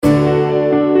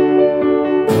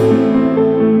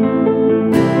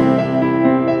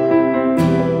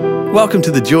Welcome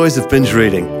to the Joys of Binge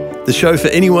Reading, the show for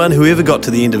anyone who ever got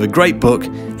to the end of a great book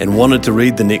and wanted to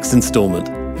read the next instalment.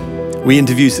 We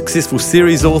interview successful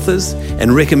series authors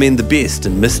and recommend the best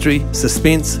in mystery,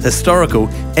 suspense, historical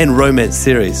and romance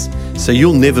series, so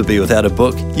you'll never be without a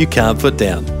book you can't put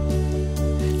down.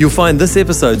 You'll find this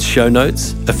episode's show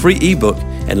notes, a free ebook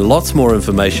and lots more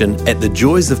information at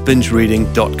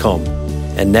thejoysofbingereading.com.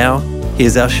 And now,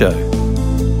 here's our show.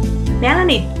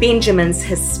 Melanie Benjamin's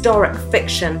historic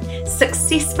fiction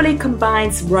successfully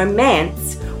combines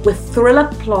romance with thriller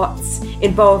plots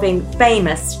involving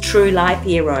famous true-life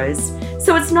heroes.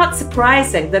 So it's not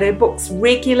surprising that her books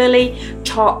regularly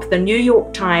top the New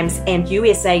York Times and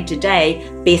USA Today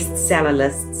bestseller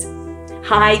lists.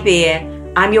 Hi there,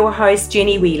 I'm your host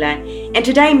Jenny Wheeler, and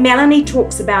today Melanie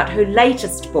talks about her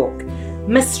latest book,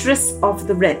 Mistress of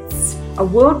the Ritz, a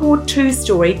World War II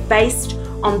story based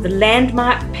on the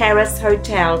landmark Paris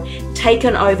hotel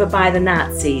taken over by the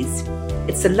Nazis.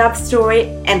 It's a love story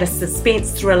and a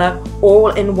suspense thriller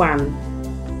all in one.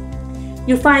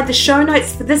 You'll find the show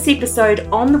notes for this episode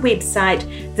on the website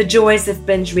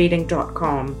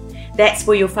thejoysofbingereading.com. That's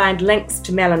where you'll find links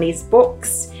to Melanie's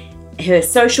books, her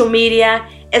social media,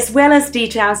 as well as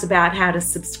details about how to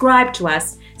subscribe to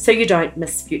us so you don't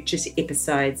miss future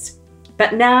episodes.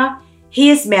 But now,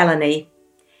 here's Melanie.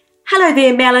 Hello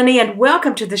there, Melanie, and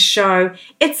welcome to the show.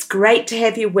 It's great to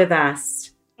have you with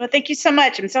us. Well, thank you so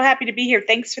much. I'm so happy to be here.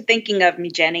 Thanks for thinking of me,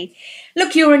 Jenny.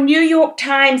 Look, you're a New York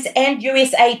Times and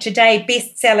USA Today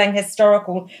best-selling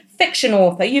historical fiction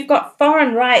author. You've got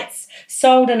foreign rights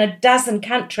sold in a dozen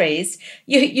countries.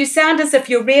 You sound as if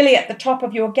you're really at the top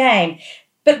of your game.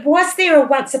 But was there a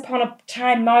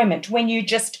once-upon-a-time moment when you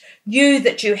just knew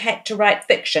that you had to write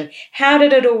fiction? How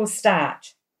did it all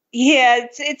start? Yeah,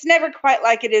 it's never quite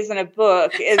like it is in a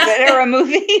book, is it? Or a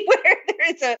movie where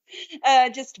there's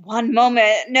just one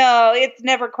moment. No, it's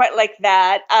never quite like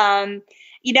that.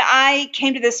 I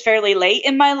came to this fairly late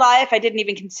in my life. I didn't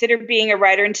even consider being a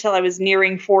writer until I was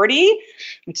nearing 40,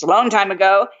 which is a long time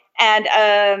ago. And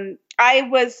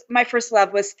my first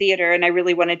love was theater, and I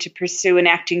really wanted to pursue an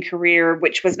acting career,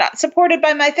 which was not supported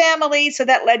by my family. So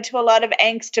that led to a lot of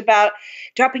angst about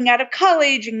dropping out of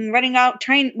college and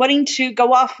wanting to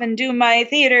go off and do my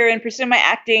theater and pursue my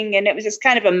acting. And it was just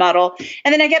kind of a muddle.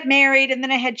 And then I got married, and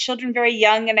then I had children very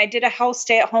young, and I did a whole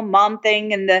stay-at-home mom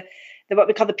thing and the what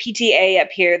we call the PTA up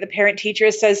here, the Parent Teacher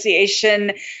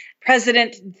Association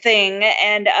president thing.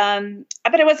 And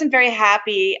but I wasn't very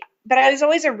happy. But I was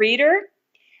always a reader,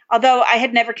 although I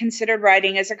had never considered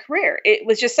writing as a career. It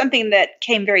was just something that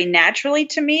came very naturally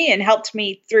to me and helped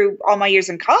me through all my years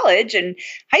in college and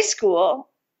high school.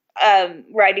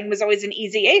 Writing was always an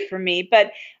easy A for me.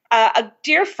 But a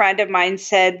dear friend of mine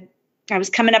said, I was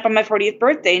coming up on my 40th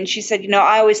birthday, and she said,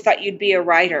 I always thought you'd be a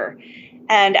writer.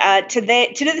 And to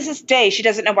this day, she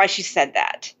doesn't know why she said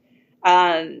that.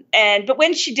 But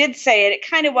when she did say it, it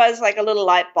kind of was like a little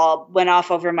light bulb went off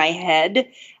over my head.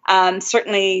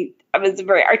 Certainly, I was a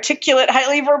very articulate,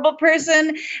 highly verbal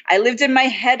person. I lived in my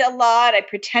head a lot. I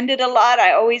pretended a lot.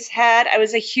 I always had. I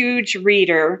was a huge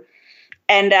reader.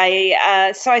 And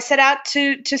so I set out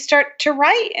to start to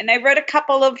write. And I wrote a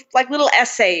couple of little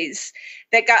essays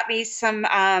that got me some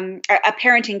a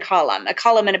parenting column, a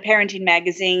column in a parenting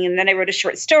magazine. And then I wrote a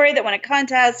short story that won a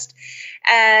contest.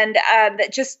 And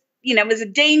that just was a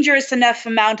dangerous enough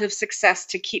amount of success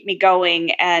to keep me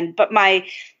going.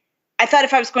 I thought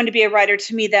if I was going to be a writer,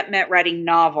 to me, that meant writing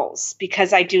novels,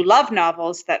 because I do love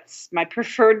novels. That's my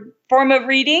preferred form of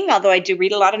reading, although I do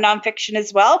read a lot of nonfiction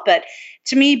as well. But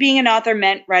to me, being an author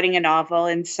meant writing a novel.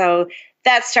 And so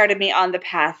that started me on the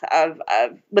path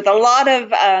with a lot of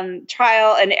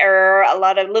trial and error, a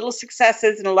lot of little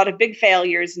successes and a lot of big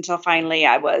failures, until finally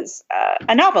I was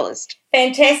a novelist.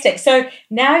 Fantastic. So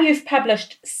now you've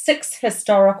published 6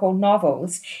 historical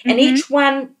novels, and each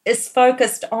one is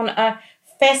focused on a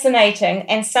fascinating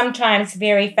and sometimes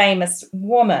very famous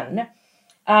woman.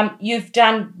 You've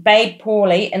done Babe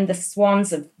Pauly in The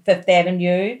Swans of Fifth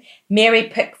Avenue, Mary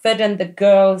Pickford and the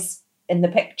Girls in the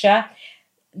Picture.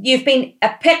 You've been a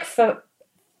pick for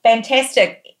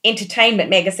fantastic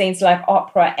entertainment magazines like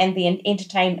Opera and the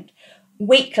Entertainment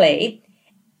Weekly.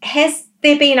 Has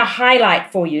there been a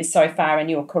highlight for you so far in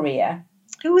your career?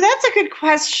 Oh, that's a good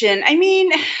question. I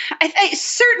mean, I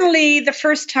certainly the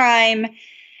first time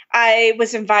I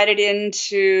was invited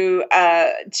into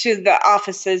to the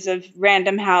offices of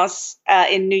Random House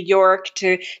in New York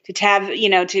to have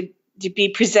to be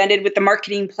presented with the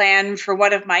marketing plan for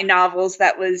one of my novels.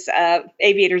 That was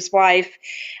Aviator's Wife.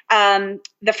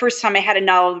 The first time I had a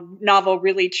novel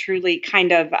really truly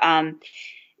kind of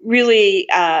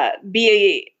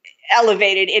be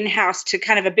elevated in-house to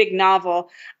kind of a big novel.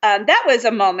 That was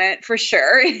a moment for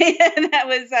sure. That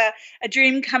was a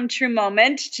dream come true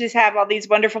moment to have all these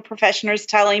wonderful professionals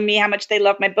telling me how much they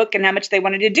loved my book and how much they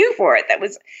wanted to do for it. That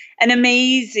was an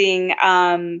amazing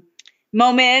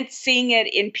moment. Seeing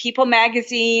it in People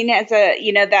magazine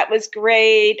that was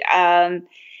great.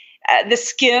 The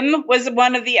Skim was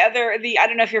one of I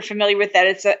don't know if you're familiar with that.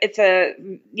 It's a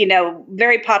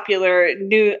very popular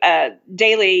new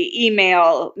daily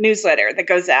email newsletter that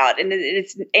goes out, and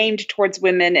it's aimed towards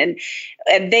women.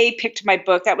 And they picked my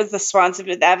book. That was The Swans of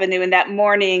Fifth Avenue. And that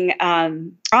morning,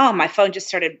 my phone just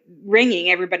started ringing.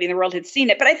 Everybody in the world had seen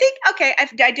it. But I think,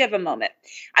 I do have a moment.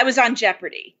 I was on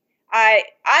Jeopardy. I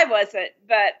wasn't,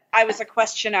 but I was a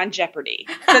question on Jeopardy.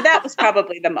 So that was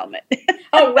probably the moment.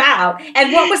 Oh, wow.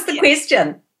 And what was the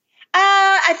question?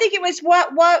 I think it was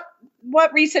what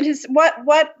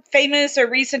famous or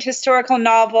recent historical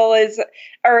novel is,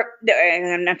 or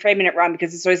I'm not framing it wrong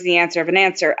because it's always the answer of an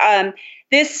answer.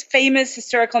 This famous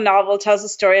historical novel tells the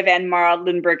story of Anne Maud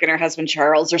Lindbergh and her husband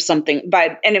Charles or something,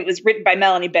 and it was written by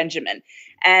Melanie Benjamin.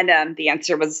 And the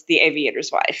answer was The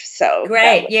Aviator's Wife. So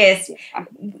great, yes. Yeah.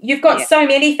 You've got so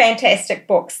many fantastic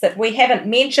books that we haven't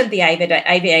mentioned The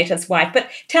Aviator's Wife. But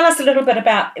tell us a little bit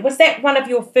about, was that one of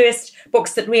your first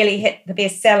books that really hit the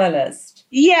bestseller list?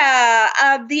 Yeah,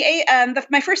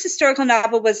 my first historical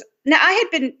novel was. Now, I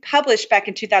had been published back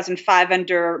in 2005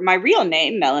 under my real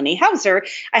name, Melanie Hauser.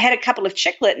 I had a couple of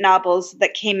chick lit novels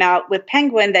that came out with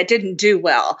Penguin that didn't do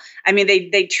well. I mean,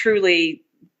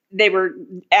 they were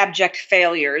abject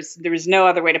failures. There was no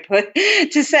other way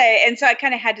to say. And so I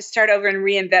kind of had to start over and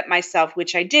reinvent myself,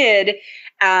 which I did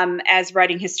as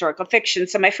writing historical fiction.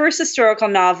 So my first historical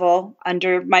novel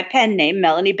under my pen name,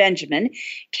 Melanie Benjamin,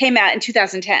 came out in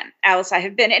 2010, Alice I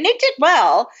Have Been. And it did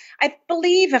well. I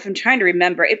believe, if I'm trying to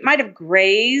remember, it might have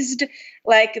grazed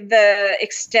like the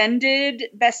extended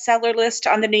bestseller list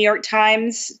on the New York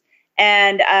Times,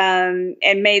 and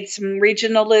made some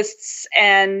regional lists.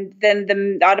 And then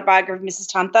the autobiography of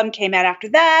Mrs. Tom Thumb came out after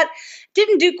that.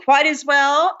 Didn't do quite as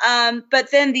well. But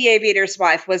then The Aviator's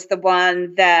Wife was the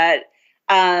one that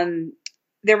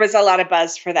there was a lot of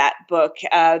buzz for that book.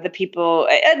 The people,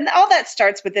 and all that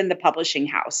starts within the publishing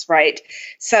house, right?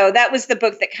 So that was the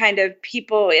book that kind of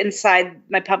people inside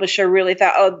my publisher really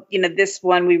thought, this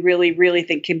one we really, really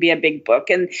think can be a big book.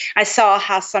 And I saw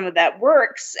how some of that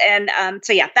works. And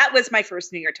that was my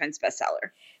first New York Times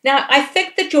bestseller. Now, I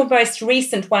think that your most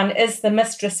recent one is The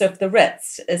Mistress of the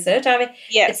Ritz, is it? I mean,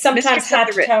 yes, it's sometimes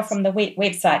hard to tell from the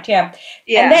website, yeah.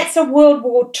 And that's a World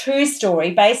War II story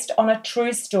based on a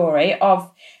true story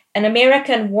of an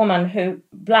American woman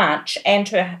Blanche, and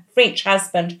her French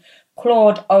husband,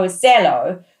 Claude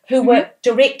Ozello, who were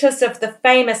directors of the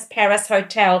famous Paris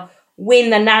Hotel when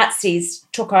the Nazis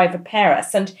took over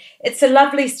Paris. And it's a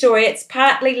lovely story. It's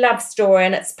partly love story,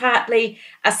 and it's partly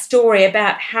a story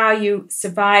about how you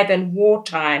survive in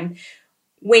wartime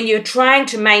when you're trying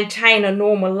to maintain a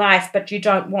normal life, but you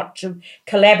don't want to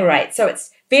collaborate. So it's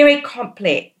very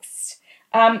complex.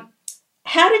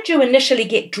 How did you initially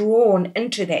get drawn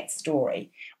into that story?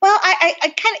 Well,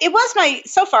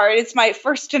 it's my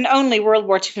first and only World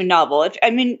War II novel.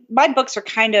 My books are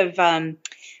kind of a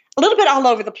little bit all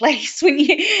over the place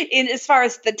as far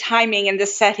as the timing and the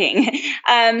setting.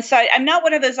 So I'm not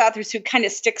one of those authors who kind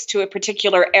of sticks to a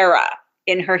particular era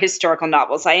in her historical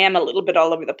novels. I am a little bit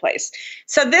all over the place.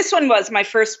 So this one was my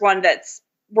first one that's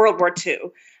World War II.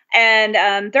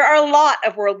 And there are a lot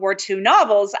of World War II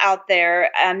novels out there,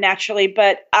 naturally,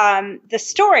 but the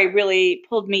story really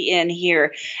pulled me in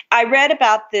here. I read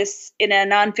about this in a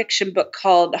nonfiction book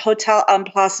called Hotel en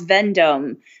Place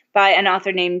Vendôme by an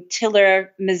author named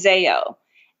Tiller Mazzeo.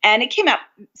 And it came out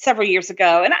several years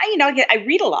ago. And I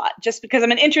read a lot just because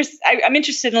I'm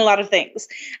interested in a lot of things.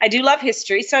 I do love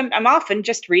history, so I'm often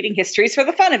just reading histories for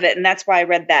the fun of it. And that's why I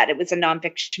read that. It was a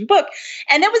nonfiction book.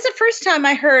 And that was the first time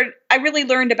I really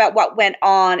learned about what went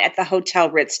on at the Hotel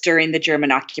Ritz during the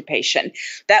German occupation.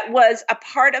 That was a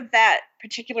part of that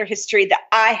particular history that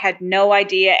I had no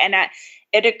idea. And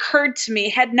it occurred to me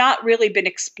had not really been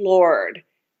explored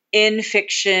in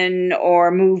fiction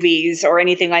or movies or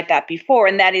anything like that before.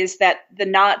 And that is that the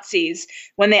Nazis,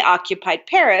 when they occupied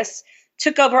Paris,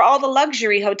 took over all the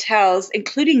luxury hotels,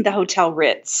 including the Hotel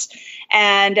Ritz.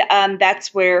 And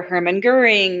that's where Hermann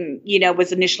Goering,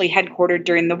 was initially headquartered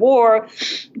during the war.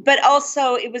 But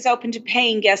also it was open to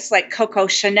paying guests like Coco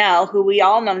Chanel, who we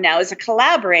all know now is a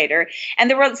collaborator. And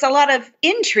there was a lot of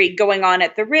intrigue going on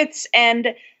at the Ritz.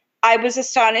 And I was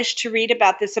astonished to read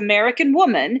about this American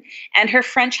woman and her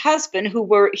French husband,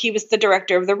 he was the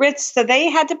director of the Ritz. So they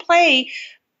had to play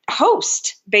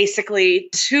host, basically,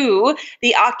 to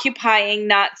the occupying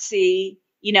Nazi,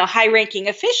 high-ranking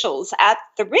officials at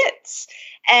the Ritz.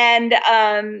 And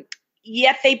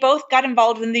yet they both got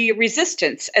involved in the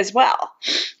resistance as well.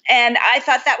 And I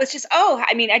thought that was just,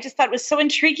 I just thought it was so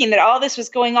intriguing that all this was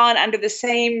going on under the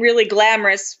same really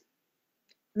glamorous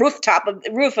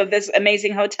roof of this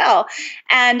amazing hotel.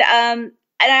 And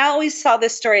I always saw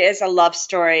this story as a love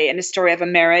story and a story of a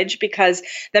marriage, because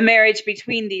the marriage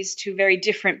between these two very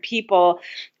different people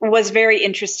was very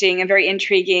interesting and very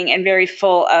intriguing and very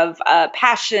full of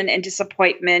passion and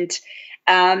disappointment.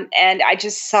 And I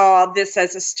just saw this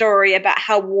as a story about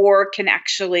how war can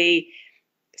actually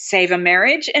save a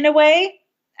marriage in a way.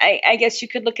 I guess you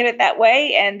could look at it that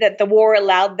way, and that the war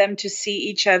allowed them to see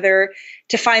each other,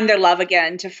 to find their love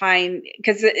again,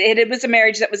 because it was a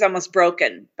marriage that was almost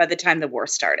broken by the time the war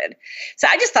started. So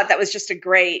I just thought that was just a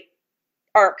great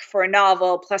arc for a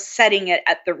novel, plus setting it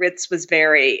at the Ritz was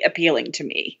very appealing to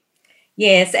me.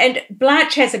 Yes, and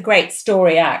Blanche has a great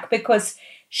story arc because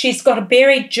she's got a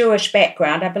very Jewish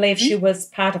background. I believe she was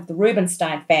part of the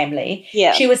Rubinstein family.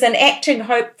 Yeah. She was an acting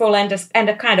hopeful and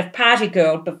a kind of party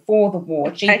girl before the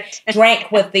war. She drank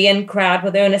with the in crowd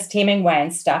with Ernest Hemingway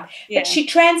and stuff. Yeah. But she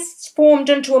transformed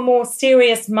into a more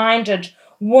serious-minded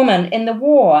woman in the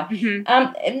war.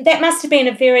 Mm-hmm. That must have been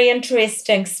a very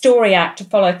interesting story arc to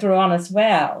follow through on as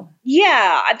well.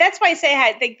 Yeah, that's why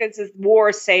I think this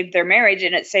war saved their marriage,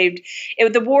 and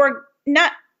the war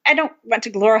not. I don't want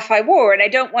to glorify war, and I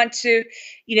don't want to,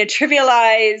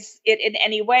 trivialize it in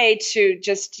any way to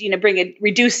just,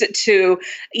 reduce it to,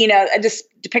 a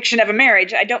depiction of a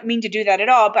marriage. I don't mean to do that at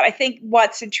all. But I think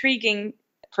what's intriguing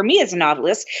for me as a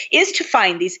novelist is to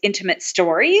find these intimate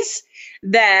stories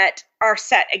that are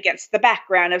set against the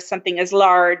background of something as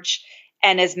large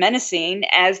and as menacing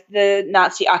as the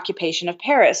Nazi occupation of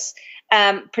Paris,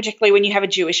 particularly when you have a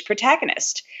Jewish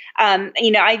protagonist.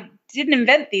 I didn't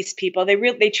invent these people.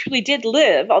 They truly did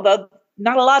live, although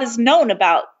not a lot is known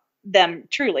about them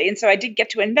truly. And so I did get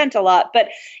to invent a lot. But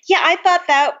yeah, I thought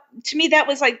that, to me, that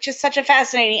was like just such a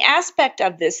fascinating aspect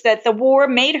of this, that the war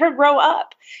made her grow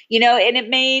up, and it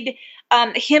made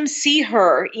him see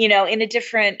her, in a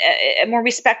different, a more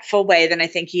respectful way than I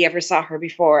think he ever saw her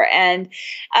before. And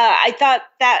I thought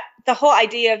that the whole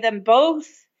idea of them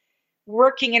both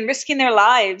working and risking their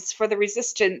lives for the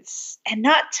resistance and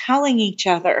not telling each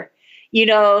other,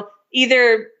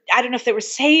 either, I don't know if they were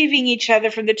saving each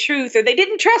other from the truth or they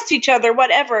didn't trust each other,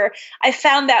 whatever. I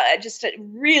found that just a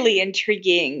really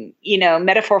intriguing,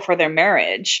 metaphor for their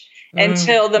marriage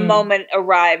until the moment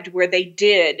arrived where they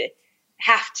did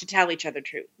have to tell each other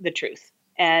the truth.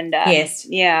 And yes,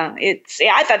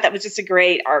 I thought that was just a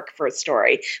great arc for a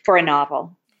story, for a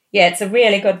novel. Yeah, it's a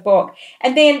really good book.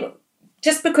 And then,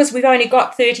 just because we've only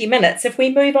got 30 minutes, if we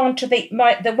move on to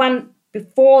the one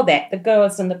before that, The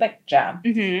Girls in the Picture,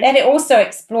 that it also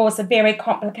explores a very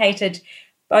complicated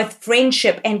both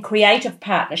friendship and creative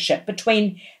partnership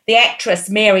between the actress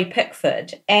Mary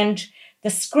Pickford and the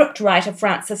scriptwriter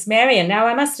Frances Marion. Now,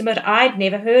 I must admit, I'd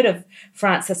never heard of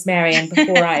Frances Marion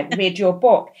before I read your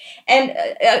book. And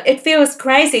it feels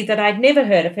crazy that I'd never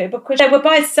heard of her because they were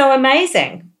both so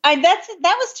amazing. That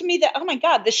was to me oh my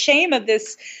God, the shame of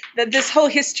this whole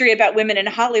history about women in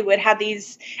Hollywood had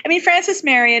these. I mean, Frances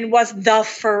Marion was the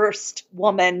first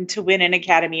woman to win an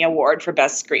Academy Award for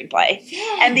Best Screenplay,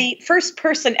 and the first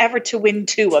person ever to win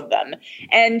 2 of them.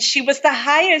 And she was the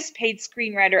highest paid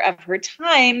screenwriter of her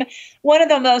time, one of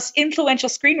the most influential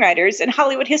screenwriters in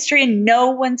Hollywood history, and no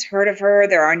one's heard of her.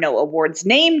 There are no awards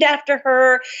named after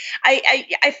her.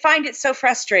 I find it so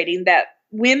frustrating that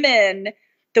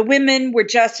the women were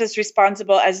just as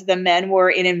responsible as the men were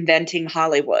in inventing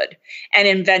Hollywood and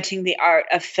inventing the art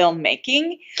of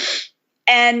filmmaking.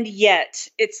 And yet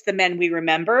it's the men we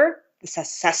remember,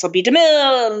 Cecil B.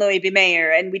 DeMille and Louis B.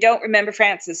 Mayer, and we don't remember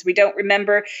Frances. We don't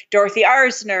remember Dorothy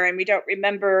Arzner, and we don't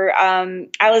remember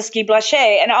Alice Guy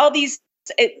Blaché, and all these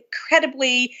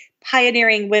incredibly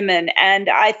pioneering women. And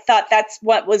I thought that's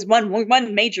what was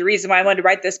one major reason why I wanted to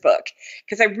write this book,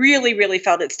 because I really, really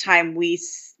felt it's time we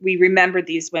remembered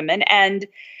these women. And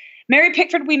Mary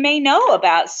Pickford we may know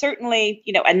about, certainly,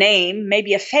 a name,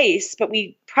 maybe a face, but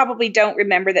we probably don't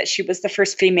remember that she was the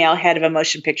first female head of a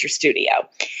motion picture studio.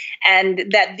 And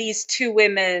that these 2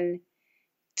 women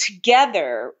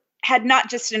together had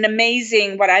not just an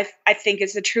amazing, what I think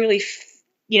is a truly,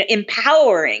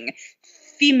 empowering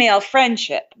female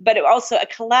friendship, but also a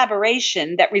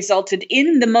collaboration that resulted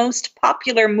in the most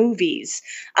popular movies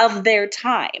of their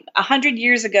time. 100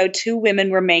 years ago, 2 women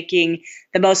were making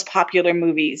the most popular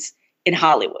movies in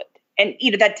Hollywood. And,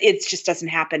 that it just doesn't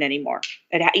happen anymore.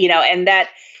 And that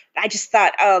I just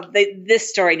thought, this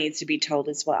story needs to be told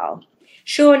as well.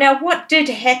 Sure. Now, what did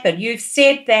happen? You've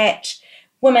said that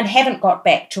women haven't got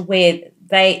back to where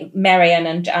Marion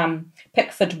and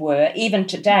Pickford were, even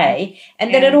today,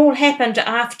 and that it all happened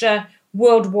after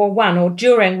World War I or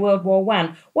during World War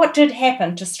I. What did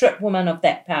happen to strip women of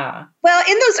that power? Well,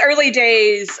 in those early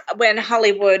days when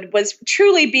Hollywood was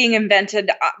truly being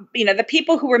invented, the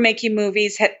people who were making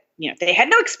movies they had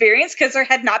no experience because there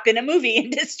had not been a movie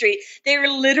industry. They were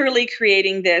literally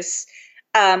creating this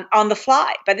on the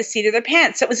fly by the seat of their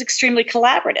pants. So it was extremely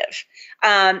collaborative.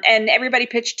 And everybody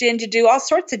pitched in to do all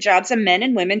sorts of jobs, and men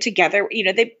and women together.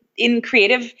 The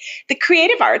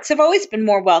creative arts have always been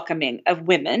more welcoming of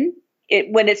women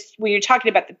when you're talking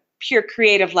about the pure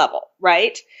creative level,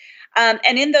 right?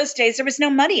 And in those days, there was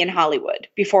no money in Hollywood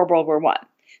before World War I.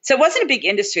 So it wasn't a big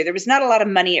industry. There was not a lot of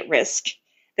money at risk.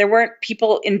 There weren't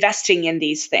people investing in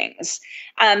these things.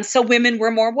 So women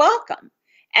were more welcome.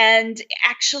 And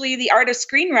actually, the art of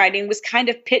screenwriting was kind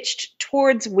of pitched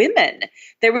towards women.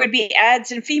 There would be ads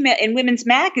in women's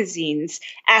magazines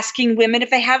asking women if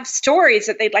they have stories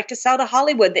that they'd like to sell to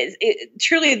Hollywood.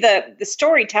 Truly, the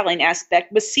storytelling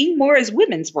aspect was seen more as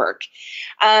women's work.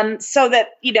 So that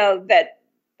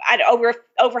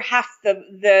over half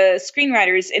the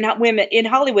screenwriters in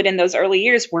Hollywood in those early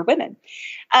years were women.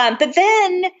 But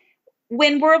then,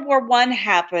 when World War I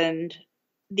happened,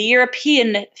 the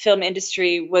European film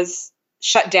industry was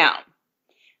shut down.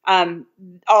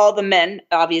 All the men,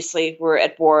 obviously, were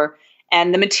at war,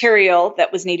 and the material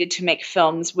that was needed to make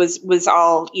films was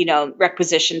all,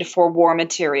 requisitioned for war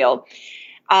material.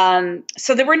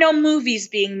 So there were no movies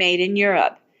being made in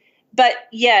Europe, but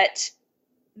yet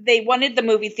they wanted the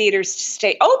movie theaters to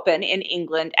stay open in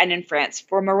England and in France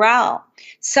for morale.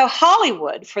 So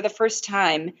Hollywood, for the first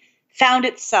time, found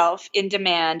itself in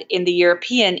demand in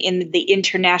the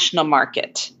international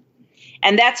market.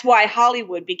 And that's why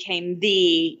Hollywood became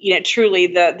truly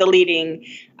the leading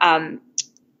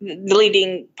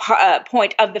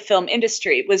point of the film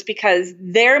industry, was because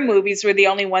their movies were the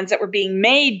only ones that were being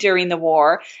made during the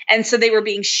war. And so they were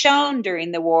being shown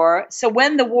during the war. So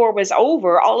when the war was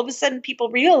over, all of a sudden people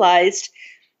realized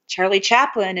Charlie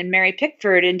Chaplin and Mary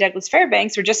Pickford and Douglas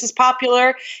Fairbanks were just as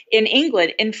popular in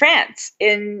England, in France,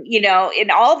 in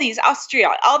all these Austria,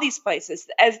 all these places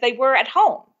as they were at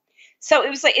home. So it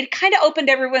was like, it kind of opened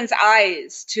everyone's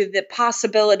eyes to the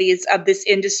possibilities of this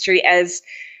industry as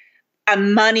a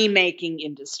money-making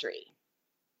industry.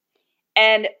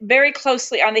 And very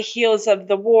closely on the heels of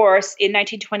the war, in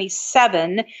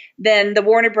 1927, then the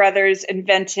Warner Brothers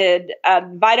invented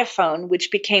Vitaphone, which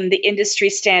became the industry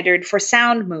standard for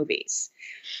sound movies.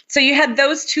 So you had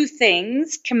those two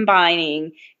things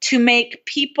combining to make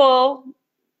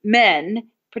men,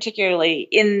 particularly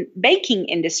in banking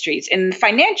industries, in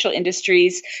financial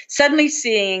industries, suddenly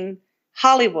seeing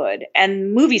Hollywood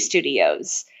and movie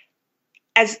studios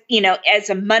as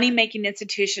a money-making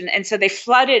institution. And so they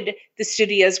flooded the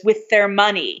studios with their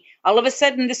money. All of a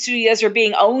sudden, the studios were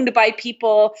being owned by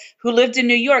people who lived in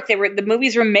New York. The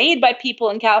movies were made by people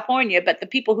in California, but the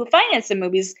people who financed the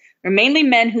movies were mainly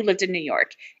men who lived in New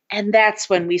York. And that's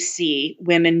when we see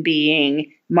women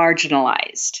being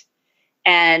marginalized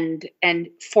and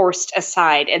forced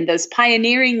aside. And those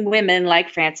pioneering women like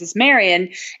Frances Marion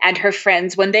and her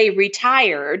friends, when they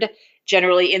retired,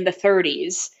 generally in the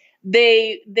 30s,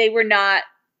 they were not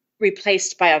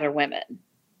replaced by other women.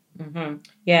 Mm-hmm.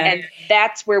 Yeah. And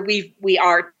that's where we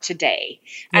are today.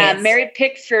 Yes. Mary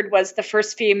Pickford was the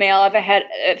first female head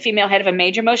of a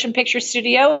major motion picture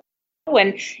studio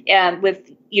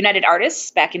with United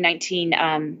Artists back in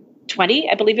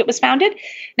 1920, I believe it was founded.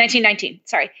 1919,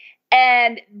 sorry.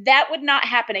 And that would not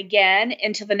happen again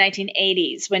until the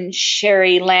 1980s, when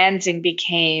Sherry Lansing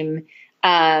became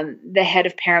the head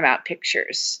of Paramount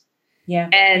Pictures. Yeah.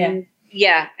 And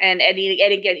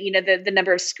again, the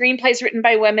number of screenplays written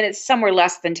by women is somewhere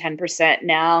less than 10%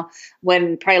 now,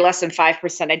 when probably less than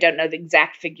 5%. I don't know the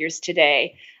exact figures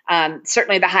today.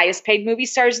 Certainly the highest paid movie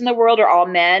stars in the world are all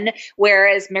men,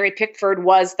 whereas Mary Pickford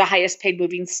was the highest paid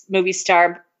movie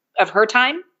star of her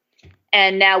time.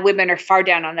 And now women are far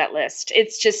down on that list.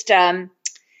 It's just,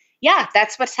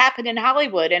 that's what's happened in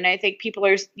Hollywood. And I think people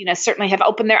are, certainly have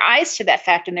opened their eyes to that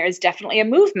fact. And there is definitely a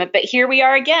movement. But here we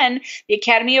are again. The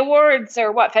Academy Awards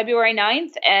are February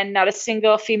 9th, and not a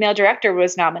single female director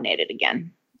was nominated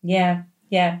again. Yeah,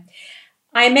 yeah.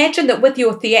 I imagine that with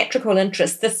your theatrical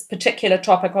interest, this particular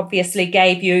topic obviously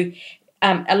gave you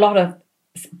a lot of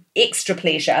extra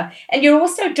pleasure. And you're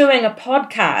also doing a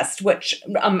podcast, which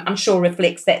I'm sure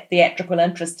reflects that theatrical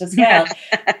interest as well,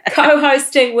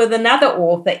 co-hosting with another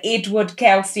author, Edward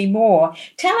Kelsey Moore.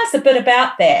 Tell us a bit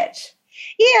about that.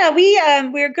 Yeah,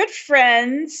 we're good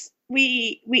friends.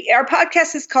 Our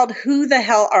podcast is called Who the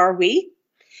Hell Are We?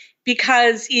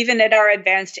 Because even at our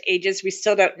advanced ages, we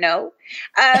still don't know.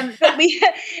 But we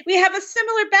have a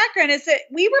similar background. Is that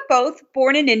we were both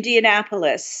born in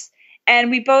Indianapolis,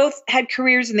 and we both had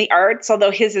careers in the arts.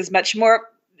 Although his is much more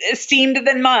esteemed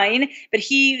than mine, but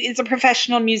he is a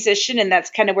professional musician, and that's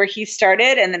kind of where he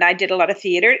started. And then I did a lot of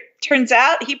theater. Turns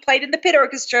out he played in the pit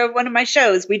orchestra of one of my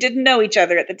shows. We didn't know each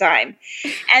other at the time.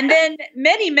 And then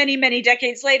many, many, many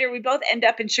decades later, we both end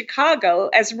up in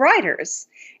Chicago as writers.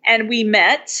 And we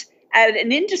met at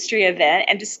an industry event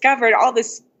and discovered all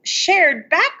this shared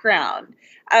background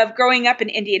of growing up in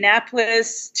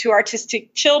Indianapolis, two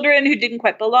artistic children who didn't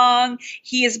quite belong.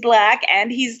 He is Black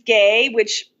and he's gay,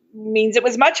 which means it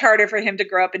was much harder for him to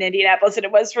grow up in Indianapolis than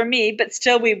it was for me. But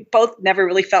still, we both never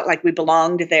really felt like we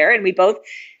belonged there. And we both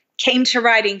came to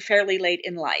writing fairly late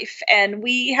in life. And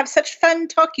we have such fun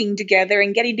talking together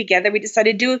and getting together. We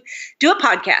decided to do a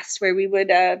podcast where we would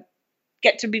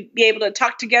get to be able to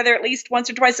talk together at least once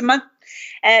or twice a month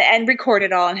and record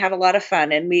it all and have a lot of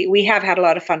fun. And we have had a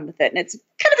lot of fun with it. And it's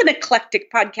kind of an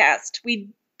eclectic podcast. We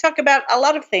talk about a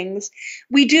lot of things.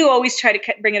 We do always try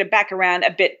to bring it back around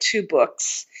a bit to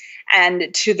books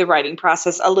and to the writing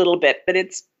process a little bit. But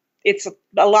it's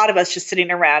a lot of us just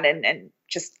sitting around and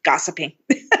just gossiping.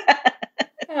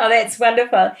 Oh, that's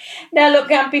wonderful. Now, look,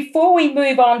 before we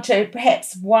move on to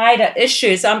perhaps wider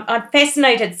issues, I'm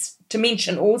fascinated to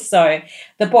mention also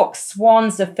the book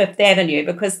Swans of Fifth Avenue,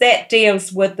 because that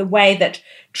deals with the way that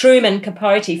Truman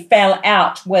Capote fell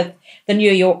out with the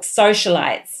New York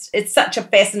socialites. It's such a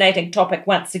fascinating topic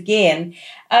once again.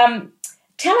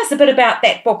 Tell us a bit about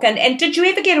that book, and did you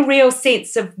ever get a real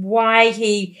sense of why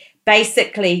he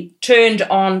basically turned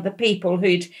on the people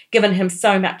who'd given him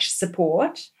so much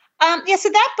support? So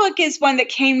that book is one that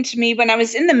came to me when I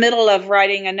was in the middle of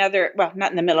writing another, well,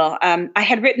 not in the middle. I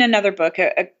had written another book,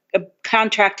 a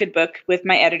contracted book with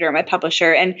my editor, my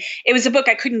publisher, and it was a book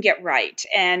I couldn't get right.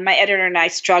 And my editor and I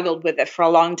struggled with it for a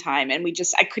long time, and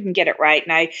I couldn't get it right.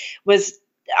 And I was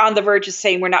on the verge of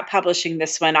saying, we're not publishing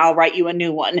this one, I'll write you a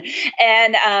new one.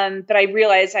 And but I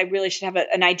realized I really should have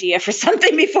an idea for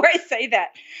something before I say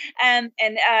that. And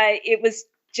it was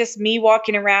just me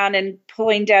walking around and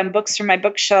pulling down books from my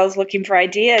bookshelves looking for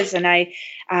ideas. And I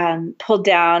pulled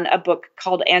down a book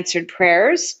called Answered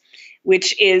Prayers,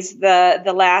 which is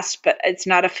the last, but it's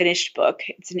not a finished book.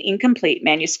 It's an incomplete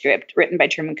manuscript written by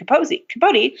Truman Capote.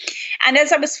 And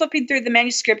as I was flipping through the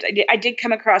manuscript, I did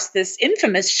come across this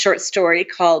infamous short story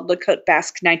called Le Cote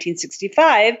Basque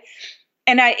 1965.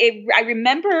 And I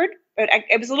remembered,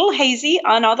 it was a little hazy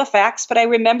on all the facts, but I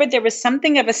remembered there was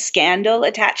something of a scandal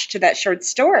attached to that short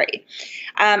story.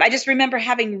 I just remember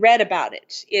having read about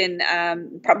it in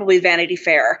probably Vanity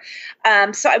Fair.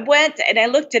 So I went and I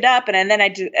looked it up, and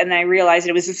then I realized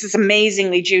it was this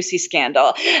amazingly juicy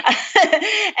scandal.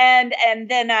 and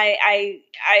then I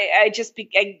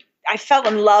fell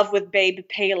in love with Babe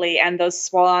Paley and those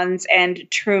swans and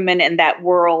Truman and that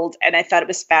world. And I thought it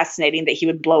was fascinating that he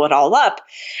would blow it all up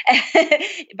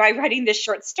by writing this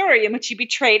short story in which he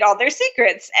betrayed all their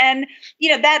secrets. And,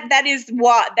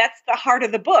 that's the heart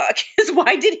of the book is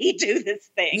why did he do this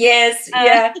thing? Yes.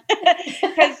 Yeah.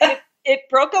 Because it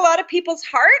broke a lot of people's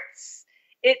hearts.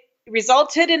 It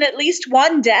resulted in at least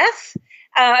one death,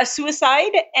 a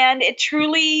suicide, and it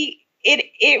truly,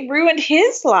 it ruined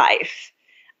his life.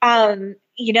 And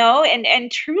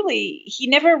truly, he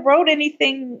never wrote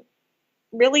anything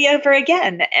really ever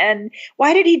again. And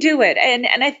why did he do it? And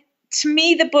to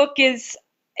me, the book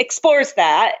explores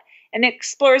that and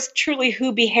explores truly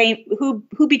who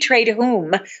betrayed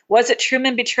whom. Was it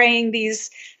Truman betraying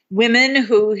these women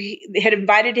who had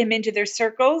invited him into their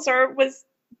circles, or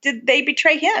did they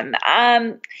betray him?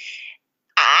 I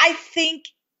think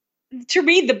to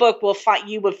read the book,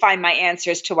 you will find my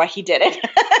answers to why he did it.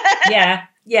 Yeah.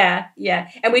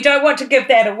 And we don't want to give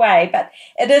that away, but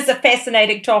it is a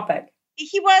fascinating topic.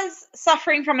 He was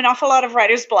suffering from an awful lot of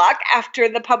writer's block after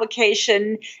the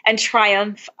publication and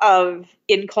triumph of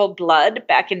In Cold Blood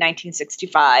back in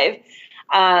 1965.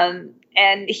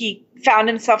 And he found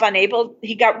himself unable.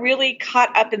 He got really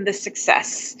caught up in the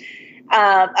success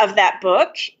of that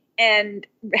book and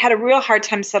had a real hard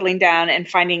time settling down and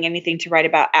finding anything to write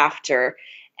about after.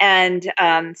 And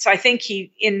so I think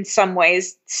he, in some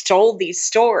ways, stole these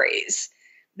stories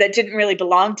that didn't really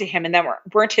belong to him and that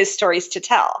weren't his stories to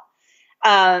tell.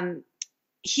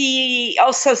 He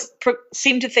also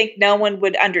seemed to think no one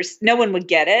would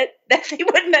get it, that they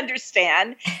wouldn't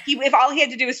understand. If all he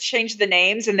had to do was change the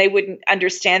names and they wouldn't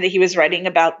understand that he was writing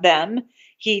about them.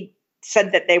 He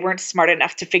said that they weren't smart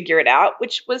enough to figure it out,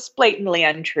 which was blatantly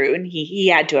untrue. And he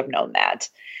had to have known that.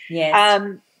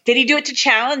 Yes. Did he do it to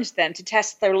challenge them, to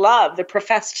test their love, their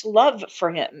professed love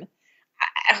for him?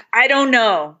 I don't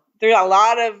know. There are a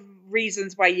lot of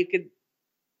reasons why you could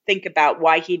think about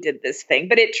why he did this thing,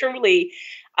 but it truly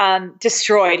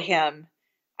destroyed him.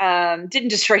 Didn't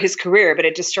destroy his career, but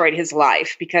it destroyed his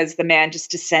life, because the man just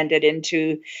descended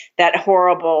into that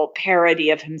horrible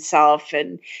parody of himself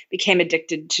and became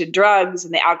addicted to drugs,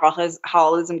 and the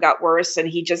alcoholism got worse, and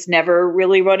he just never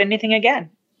really wrote anything again.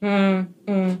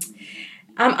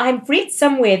 I've read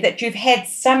somewhere that you've had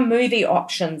some movie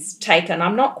options taken.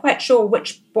 I'm not quite sure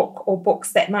which book or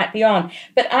books that might be on,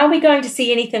 but are we going to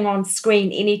see anything on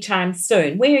screen anytime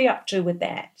soon? Where are you up to with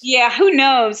that? Yeah, who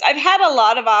knows? I've had a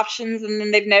lot of options, and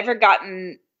then they've never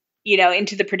gotten,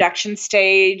 into the production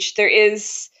stage. There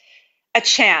is a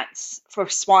chance for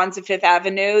Swans of Fifth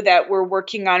Avenue that we're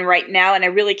working on right now, and I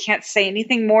really can't say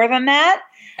anything more than that.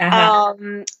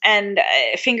 And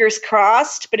fingers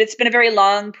crossed, but it's been a very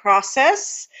long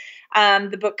process.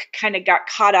 The book kind of got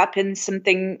caught up in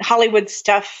something Hollywood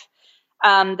stuff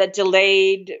that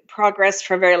delayed progress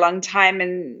for a very long time.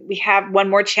 And we have one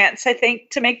more chance, I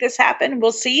think, to make this happen.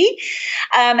 We'll see.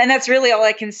 And that's really all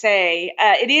I can say.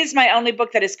 It is my only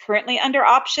book that is currently under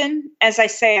option. As I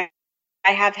say,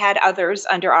 I have had others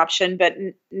under option, but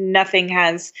nothing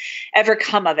has ever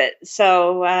come of it.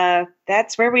 So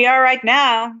that's where we are right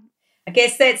now. I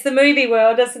guess that's the movie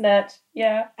world, isn't it?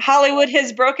 Yeah. Hollywood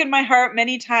has broken my heart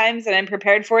many times, and I'm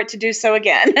prepared for it to do so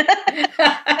again.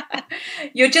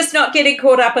 You're just not getting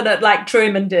caught up in it like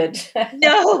Truman did.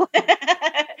 No.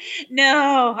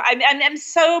 No. I'm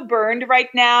so burned right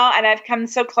now, and I've come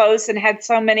so close and had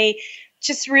so many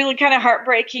just really kind of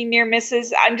heartbreaking near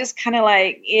misses. I'm just kind of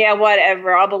like, yeah,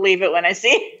 whatever. I'll believe it when I see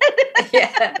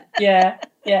it. Yeah.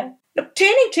 Look,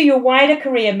 turning to your wider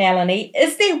career, Melanie,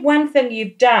 is there one thing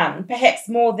you've done, perhaps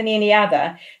more than any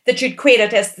other, that you'd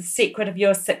credit as the secret of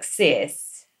your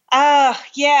success?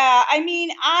 Yeah. I mean,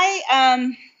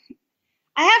 I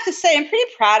have to say I'm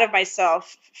pretty proud of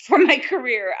myself for my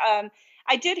career.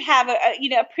 I did have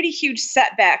a pretty huge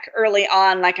setback early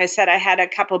on. Like I said, I had a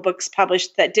couple of books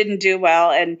published that didn't do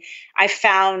well, and I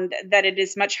found that it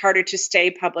is much harder to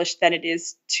stay published than it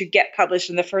is to get published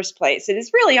in the first place. It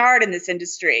is really hard in this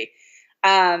industry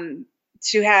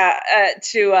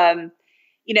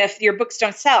if your books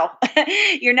don't sell,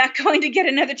 you're not going to get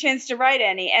another chance to write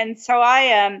any. And so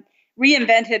I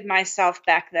reinvented myself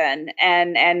back then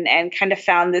and kind of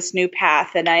found this new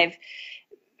path. And I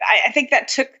think that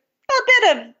took a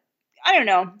bit of, I don't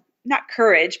know, not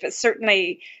courage, but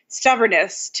certainly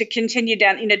stubbornness to continue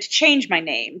down, to change my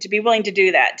name, to be willing to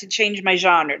do that, to change my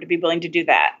genre, to be willing to do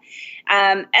that.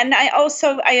 And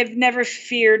I have never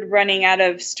feared running out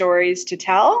of stories to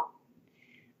tell.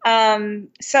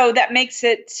 So that makes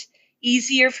it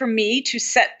easier for me to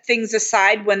set things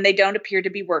aside when they don't appear to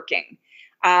be working.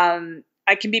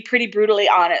 I can be pretty brutally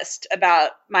honest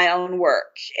about my own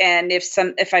work. And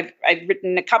if I've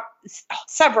written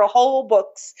several whole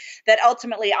books that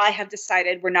ultimately I have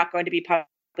decided were not going to be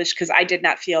published because I did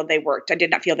not feel they worked. I did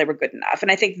not feel they were good enough.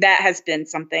 And I think that has been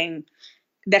something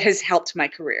that has helped my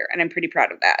career. And I'm pretty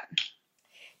proud of that.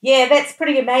 Yeah, that's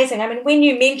pretty amazing. I mean, when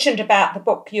you mentioned about the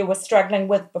book you were struggling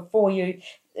with before you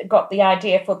got the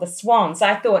idea for the Swans,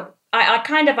 I thought, I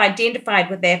kind of identified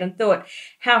with that and thought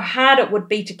how hard it would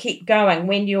be to keep going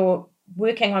when you're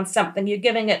working on something, you're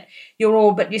giving it your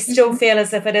all, but you still feel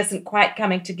as if it isn't quite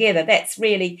coming together. That's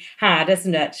really hard,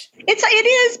 isn't it? It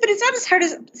is, but it's not as hard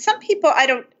as some people. I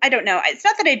don't know. It's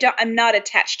not that I'm not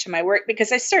attached to my work,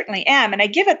 because I certainly am, and I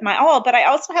give it my all, but I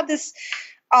also have this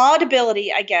odd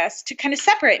ability, I guess, to kind of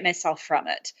separate myself from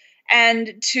it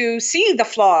and to see the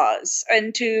flaws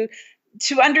and to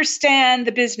understand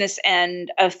the business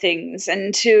end of things,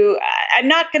 and I'm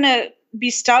not going to be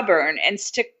stubborn and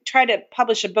try to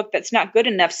publish a book that's not good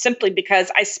enough simply because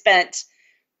I spent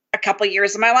a couple of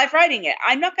years of my life writing it.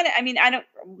 I'm not going to, I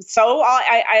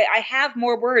have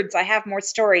more words. I have more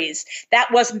stories. That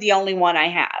wasn't the only one I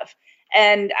have.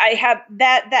 And I have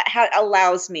that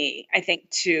allows me, I think,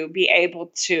 to be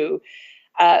able to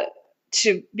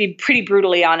be pretty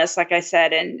brutally honest, like I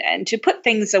said, and to put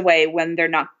things away when they're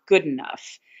not good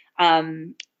enough. I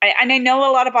know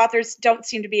a lot of authors don't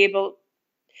seem to be able,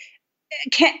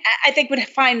 I think would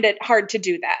find it hard to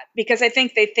do that, because they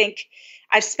think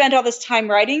I've spent all this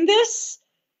time writing this,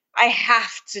 I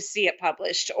have to see it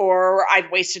published, or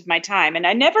I've wasted my time. And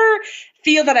I never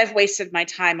feel that I've wasted my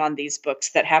time on these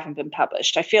books that haven't been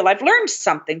published. I feel I've learned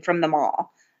something from them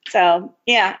all. So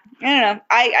yeah, I don't know.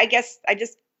 I guess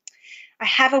I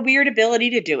have a weird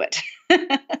ability to do it.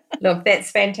 Look,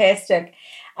 that's fantastic.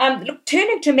 Look,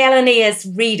 turning to Melanie as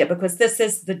reader, because this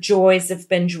is the joys of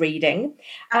binge reading.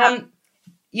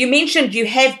 You mentioned you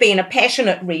have been a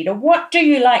passionate reader. What do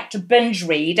you like to binge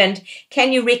read, and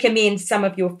can you recommend some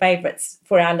of your favorites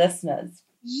for our listeners?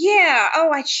 Yeah.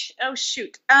 Oh,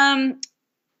 shoot.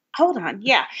 Hold on.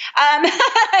 Yeah.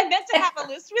 I meant to have a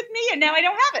list with me, and now I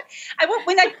don't have it.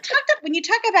 When you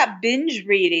talk about binge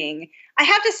reading, I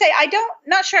have to say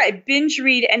not sure I binge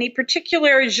read any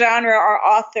particular genre or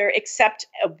author except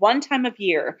one time of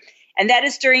year, and that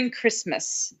is during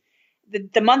Christmas.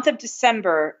 The month of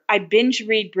December, I binge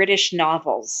read British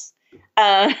novels.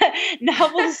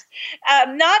 Novels,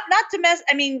 not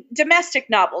domestic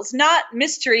novels, not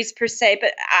mysteries per se,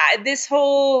 but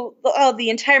the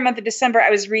entire month of December, I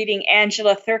was reading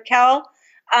Angela Thirkell,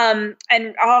 and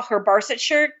all her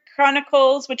Barsetshire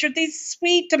Chronicles, which are these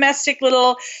sweet domestic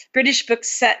little British books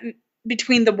set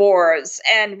between the wars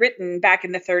and written back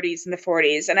in the 30s and the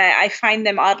 40s. And I find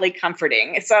them oddly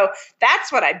comforting. So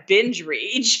that's what I binge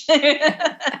read.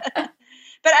 But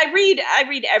I read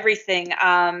everything.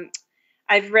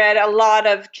 I've read a lot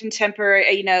of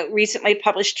contemporary, recently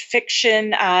published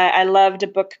fiction. I loved a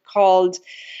book called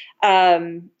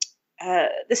The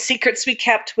Secrets We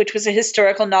Kept, which was a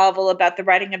historical novel about the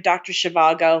writing of Dr.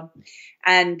 Zhivago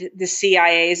and the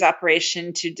CIA's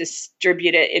operation to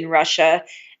distribute it in Russia.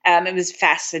 It was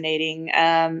fascinating.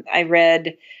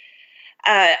 I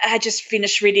just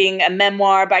finished reading a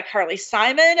memoir by Carly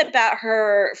Simon about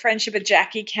her friendship with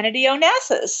Jackie Kennedy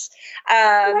Onassis.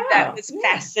 That was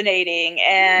fascinating.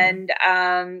 And,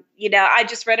 I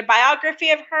just read a biography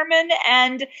of Herman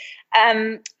and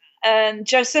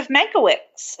Joseph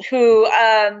Mankiewicz, who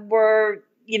were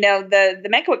the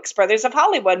Mankiewicz brothers of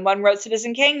Hollywood. One wrote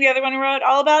Citizen King, the other one wrote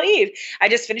All About Eve. I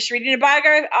just finished reading a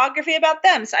biography about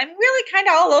them. So I'm really kind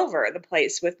of all over the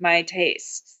place with my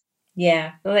tastes.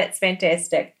 Yeah, well, that's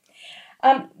fantastic.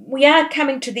 We are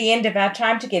coming to the end of our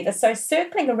time together. So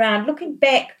circling around, looking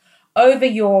back over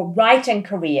your writing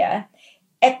career,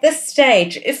 at this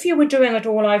stage, if you were doing it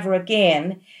all over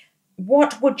again,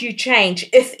 what would you change,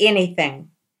 if anything?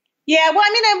 Yeah, well,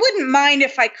 I wouldn't mind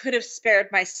if I could have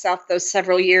spared myself those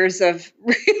several years of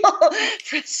real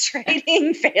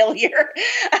frustrating failure.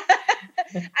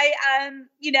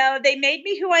 They made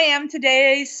me who I am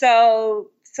today, so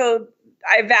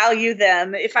I value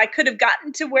them. If I could have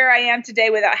gotten to where I am today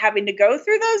without having to go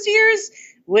through those years,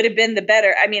 would have been the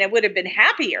better. I would have been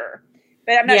happier,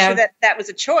 but I'm not sure that was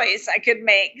a choice I could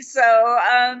make. So,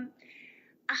 I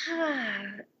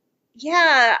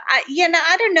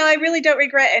don't know. I really don't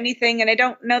regret anything, and I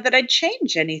don't know that I'd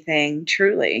change anything,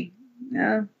 truly.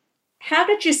 No. How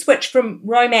did you switch from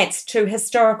romance to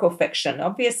historical fiction?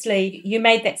 Obviously, you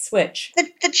made that switch.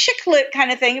 The chick lit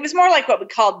kind of thing. It was more like what we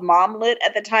called mom lit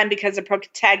at the time because the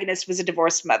protagonist was a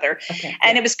divorced mother. Okay,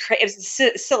 and it was it was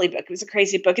a silly book. It was a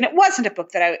crazy book. And it wasn't a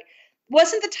book that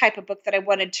wasn't the type of book that I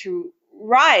wanted to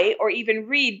write or even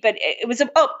read, but it was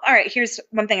all right, here's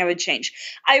one thing I would change.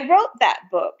 I wrote that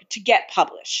book to get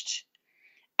published.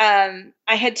 I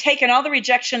had taken all the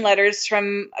rejection letters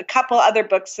from a couple other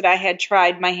books that I had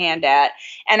tried my hand at,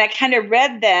 and I kind of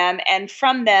read them, and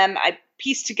from them I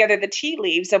pieced together the tea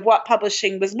leaves of what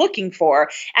publishing was looking for,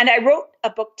 and I wrote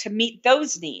a book to meet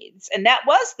those needs, and that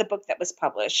was the book that was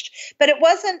published. But it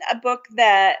wasn't a book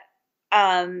that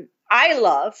I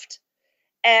loved,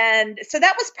 and so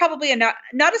that was probably not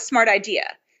a smart idea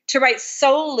to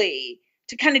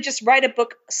kind of just write a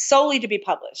book solely to be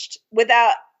published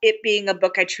without it being a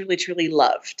book I truly, truly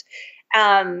loved.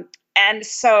 And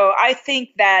so I think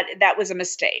that was a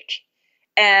mistake.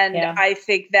 And I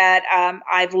think that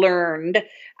I've learned.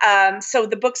 So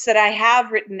the books that I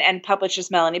have written and published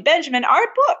as Melanie Benjamin are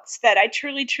books that I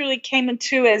truly, truly came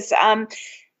into as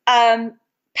passion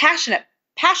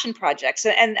projects.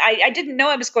 And I didn't know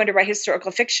I was going to write historical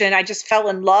fiction. I just fell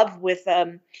in love with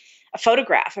a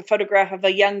photograph of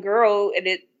a young girl,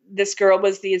 and this girl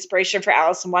was the inspiration for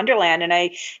Alice in Wonderland. And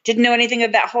I didn't know anything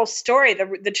of that whole story,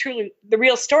 the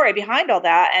real story behind all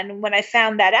that. And when I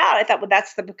found that out, I thought, well,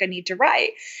 that's the book I need to write.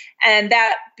 And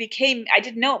I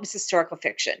didn't know it was historical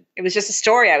fiction. It was just a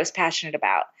story I was passionate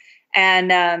about.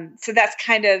 And so that's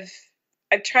kind of,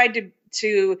 I've tried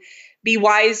to be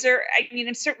wiser.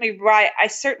 I'm certainly right. I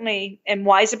certainly am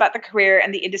wise about the career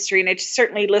and the industry, and I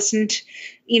certainly listened.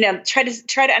 Try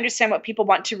to understand what people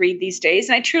want to read these days,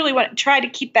 and I truly try to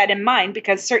keep that in mind,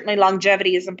 because certainly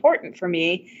longevity is important for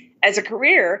me as a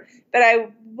career. But I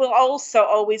will also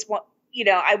always want,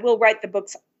 I will write the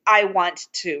books I want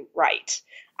to write.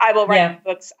 I will write the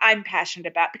books I'm passionate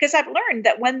about, because I've learned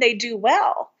that when they do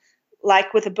well,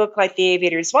 like with a book like The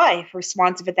Aviator's Wife or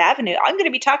Swans of Fifth Avenue, I'm going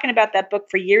to be talking about that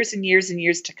book for years and years and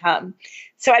years to come.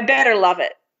 So I better love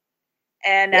it.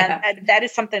 And that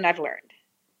is something I've learned.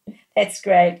 That's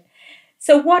great.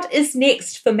 So what is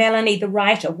next for Melanie, the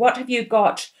writer? What have you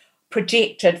got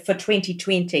projected for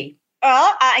 2020?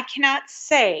 Well, I cannot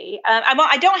say.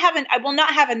 I will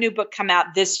not have a new book come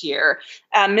out this year.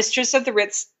 Mistress of the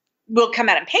Ritz will come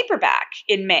out in paperback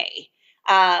in May.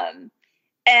 And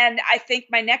I think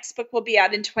my next book will be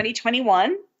out in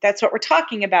 2021. That's what we're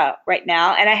talking about right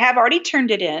now. And I have already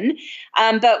turned it in.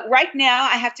 But right now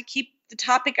I have to keep the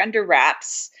topic under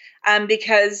wraps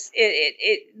because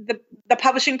the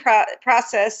publishing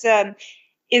process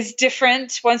is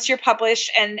different once you're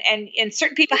published. And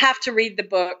certain people have to read the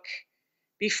book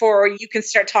before you can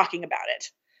start talking about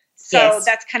it. So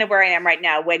That's kind of where I am right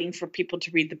now, waiting for people to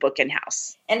read the book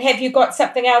in-house. And have you got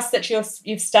something else that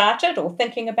you've started or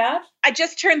thinking about? I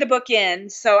just turned the book in,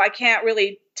 so I can't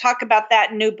really talk about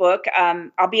that new book.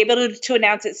 I'll be able to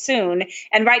announce it soon.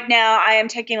 And right now I am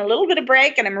taking a little bit of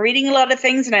break and I'm reading a lot of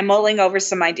things and I'm mulling over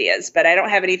some ideas, but I don't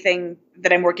have anything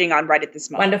that I'm working on right at this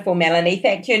moment. Wonderful, Melanie.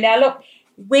 Thank you. Now, look,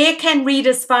 where can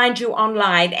readers find you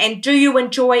online, and do you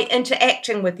enjoy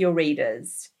interacting with your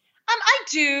readers? I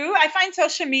do. I find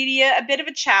social media a bit of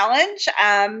a challenge.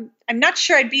 I'm not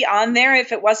sure I'd be on there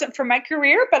if it wasn't for my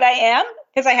career, but I am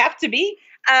because I have to be.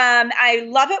 I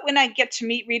love it when I get to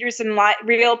meet readers in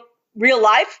real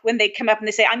life when they come up and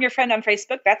they say, I'm your friend on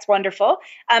Facebook. That's wonderful.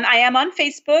 I am on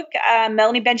Facebook,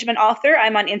 Melanie Benjamin Author.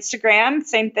 I'm on Instagram,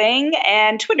 same thing,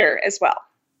 and Twitter as well.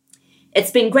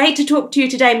 It's been great to talk to you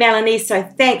today, Melanie, so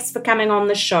thanks for coming on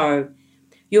the show.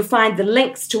 You'll find the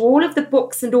links to all of the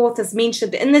books and authors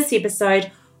mentioned in this episode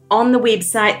on the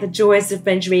website,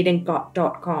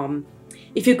 thejoysofbingereading.com.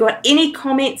 If you've got any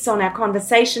comments on our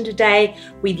conversation today,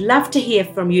 we'd love to hear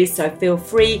from you, so feel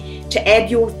free to add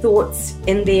your thoughts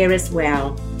in there as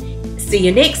well. See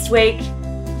you next week.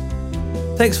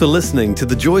 Thanks for listening to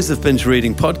the Joys of Binge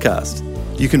Reading podcast.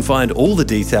 You can find all the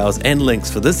details and links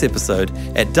for this episode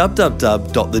at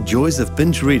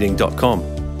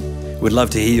www.thejoysofbingereading.com. We'd love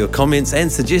to hear your comments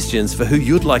and suggestions for who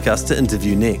you'd like us to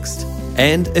interview next.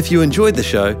 And if you enjoyed the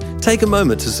show, take a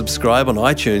moment to subscribe on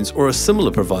iTunes or a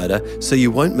similar provider so you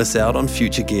won't miss out on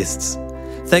future guests.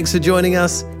 Thanks for joining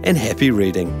us and happy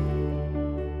reading.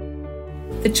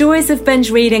 The Joys of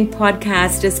Binge Reading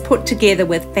podcast is put together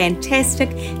with fantastic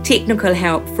technical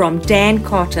help from Dan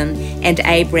Cotton and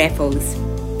Abe Raffles.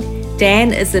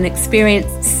 Dan is an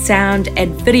experienced sound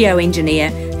and video engineer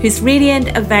who's ready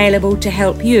and available to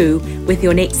help you with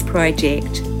your next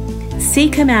project.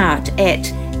 Seek him out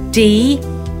at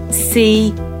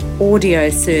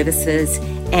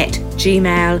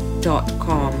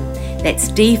dcaudioservices@gmail.com. That's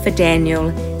D for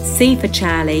Daniel, C for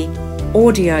Charlie,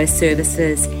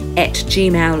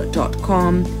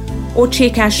 audioservices@gmail.com, or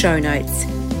check our show notes.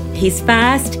 He's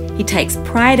fast, he takes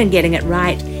pride in getting it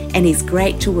right, and he's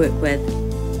great to work with.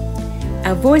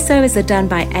 Our voiceovers are done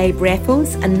by Abe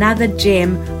Raffles, another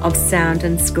gem of sound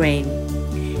and screen.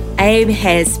 Abe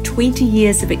has 20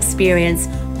 years of experience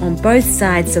on both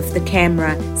sides of the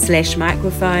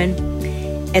camera/microphone,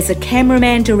 as a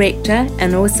cameraman director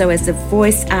and also as a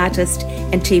voice artist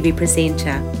and TV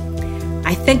presenter.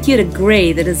 I think you'd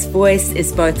agree that his voice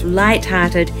is both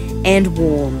light-hearted and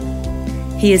warm.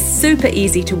 He is super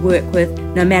easy to work with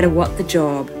no matter what the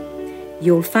job.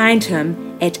 You'll find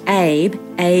him at Abe,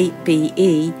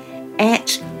 A-B-E,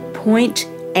 at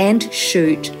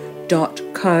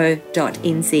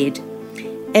pointandshoot.co.nz.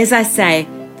 As I say,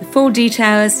 the full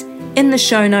details in the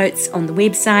show notes on the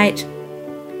website.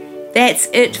 That's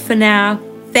it for now.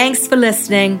 Thanks for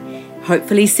listening.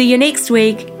 Hopefully see you next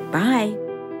week. Bye.